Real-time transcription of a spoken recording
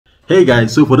Hey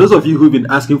guys, so for those of you who've been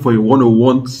asking for a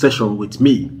one-on-one session with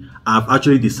me, I've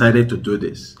actually decided to do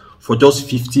this for just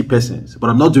 50 persons, but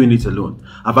I'm not doing it alone.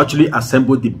 I've actually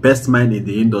assembled the best mind in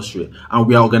the industry, and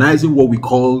we are organizing what we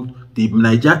call the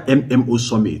Naija MMO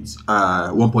Summit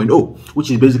 1.0,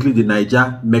 which is basically the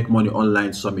Naija Make Money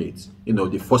Online Summit, you know,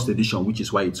 the first edition, which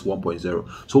is why it's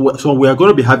 1.0. So we are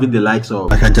going to be having the likes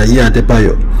of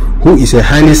who is a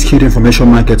highly skilled information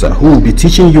marketer who will be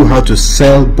teaching you how to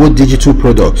sell both digital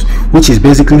products, which is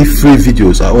basically free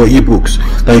videos or ebooks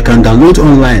that you can download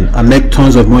online and make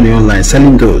tons of money online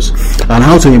selling those, and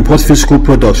how to import physical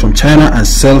products from China and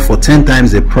sell for 10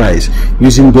 times the price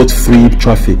using both free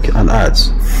traffic and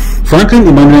ads. Franklin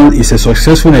Emmanuel is a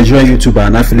successful Nigerian YouTuber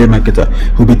and affiliate marketer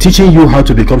who will be teaching you how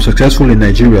to become successful in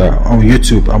Nigeria on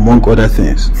YouTube, among other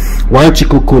things. While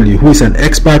Chico Koli, who is an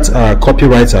expert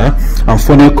copywriter and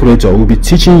funnel creator, will be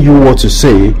teaching you what to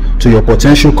say to your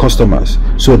potential customers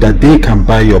so that they can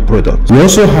buy your product. We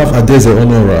also have Adeze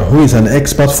Honora, who is an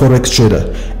expert forex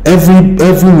trader.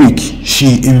 Every week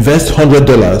she invests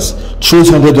 $100, trades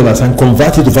 $100 and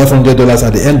converts it to $500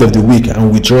 at the end of the week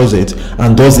and withdraws it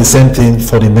and does the same thing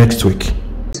for the next week.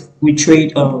 We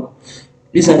trade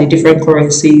these are the different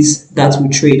currencies that we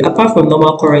trade. Apart from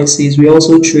normal currencies, we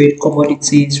also trade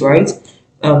commodities, right?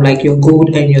 Like your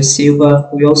gold and your silver.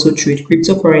 We also trade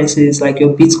cryptocurrencies like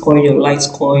your Bitcoin, your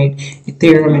Litecoin,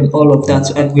 Ethereum, and all of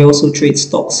that. And we also trade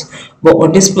stocks. But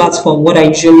on this platform, what I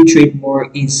usually trade more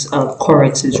is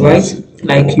currencies, right?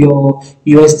 Like your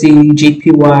USD,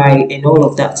 JPY, and all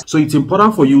of that. So it's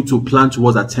important for you to plan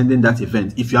towards attending that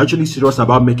event if you're actually serious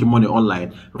about making money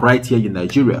online right here in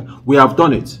Nigeria. We have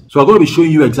done it. So I'm going to be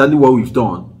showing you exactly what we've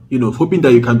done, you know, hoping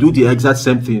that you can do the exact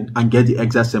same thing and get the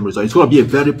exact same result. It's going to be a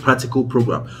very practical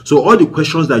program. So all the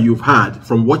questions that you've had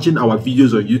from watching our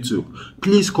videos on YouTube,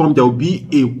 please come. There will be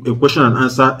a question and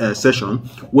answer session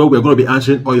where we're going to be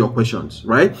answering all your questions,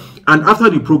 right? And after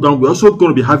the program, we're also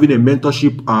going to be having a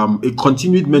mentorship, a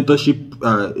continued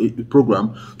mentorship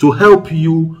program to help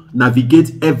you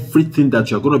navigate everything that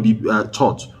you're going to be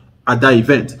taught at that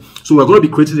event. So we're going to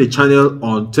be creating a channel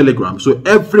on Telegram. So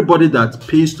everybody that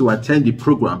pays to attend the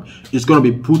program is going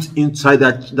to be put inside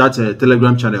that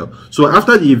Telegram channel. So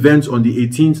after the event on the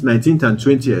 18th, 19th, and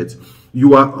 20th,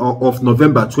 you are of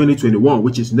November 2021,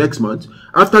 which is next month.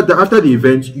 After the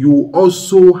event, you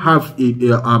also have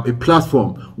a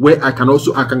platform where I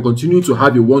can continue to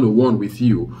have a one-on-one with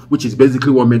you, which is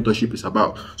basically what mentorship is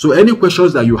about. So any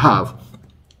questions that you have,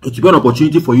 it will be an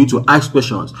opportunity for you to ask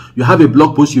questions. You have a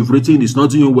blog post you've written, it's not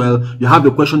doing well. You have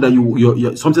a question that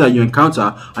something that you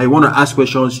encounter and you want to ask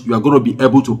questions. You are going to be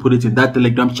able to put it in that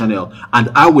Telegram channel,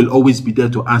 and I will always be there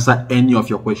to answer any of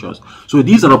your questions. So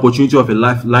this is an opportunity of a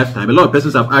lifetime. A lot of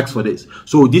persons have asked for this.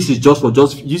 So this is just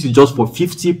for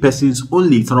 50 persons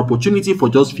only. It's an opportunity for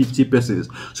just 50 persons.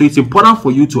 So it's important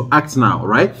for you to act now,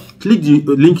 right? Click the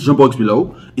link in the box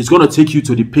below. It's going to take you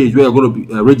to the page where you're going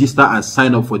to register and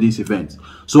sign up for this event.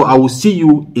 So I will see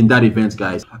you in that event,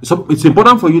 guys. So it's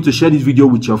important for you to share this video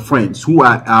with your friends who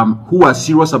are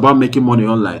serious about making money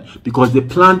online, because the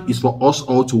plan is for us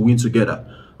all to win together,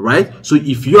 right? So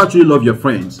if you actually love your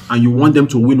friends and you want them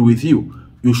to win with you,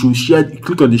 you should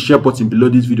click on the share button below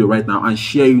this video right now and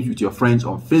share it with your friends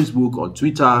on Facebook, on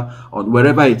Twitter, on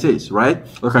wherever it is, right?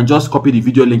 Or you can just copy the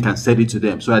video link and send it to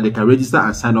them so that they can register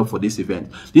and sign up for this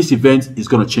event. This event is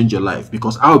going to change your life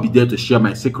because I'll be there to share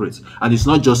my secrets. And it's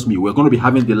not just me. We're going to be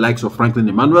having the likes of Franklin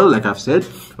Emmanuel, like I've said.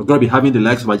 We're going to be having the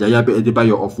likes of Naija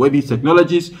Adebayo of Webby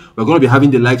Technologies. We're going to be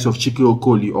having the likes of Chico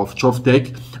Koli of Chov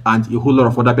Tech and a whole lot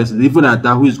of other persons. Even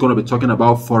Ada, who is going to be talking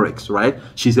about Forex, right?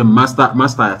 She's a master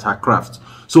at her craft.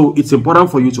 So it's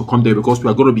important for you to come there because we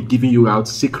are going to be giving you out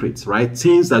secrets, right?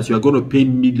 Things that you are going to pay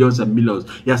millions and millions.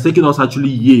 It has taken us actually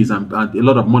years and a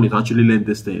lot of money to actually learn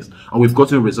these things. And we've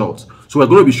gotten results. So we're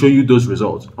going to be showing you those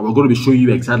results. And we're going to be showing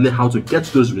you exactly how to get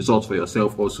those results for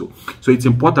yourself also. So it's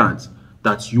important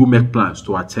that you make plans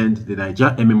to attend the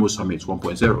Naija MMO Summit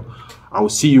 1.0. I will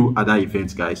see you at that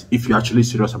event, guys, if you're actually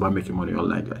serious about making money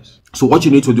online, guys. So what you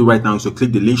need to do right now is to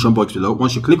click the link box below.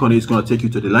 Once you click on it, it's going to take you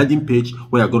to the landing page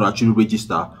where you're going to actually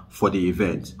register for the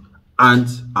event. And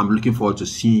I'm looking forward to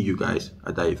seeing you guys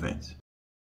at that event.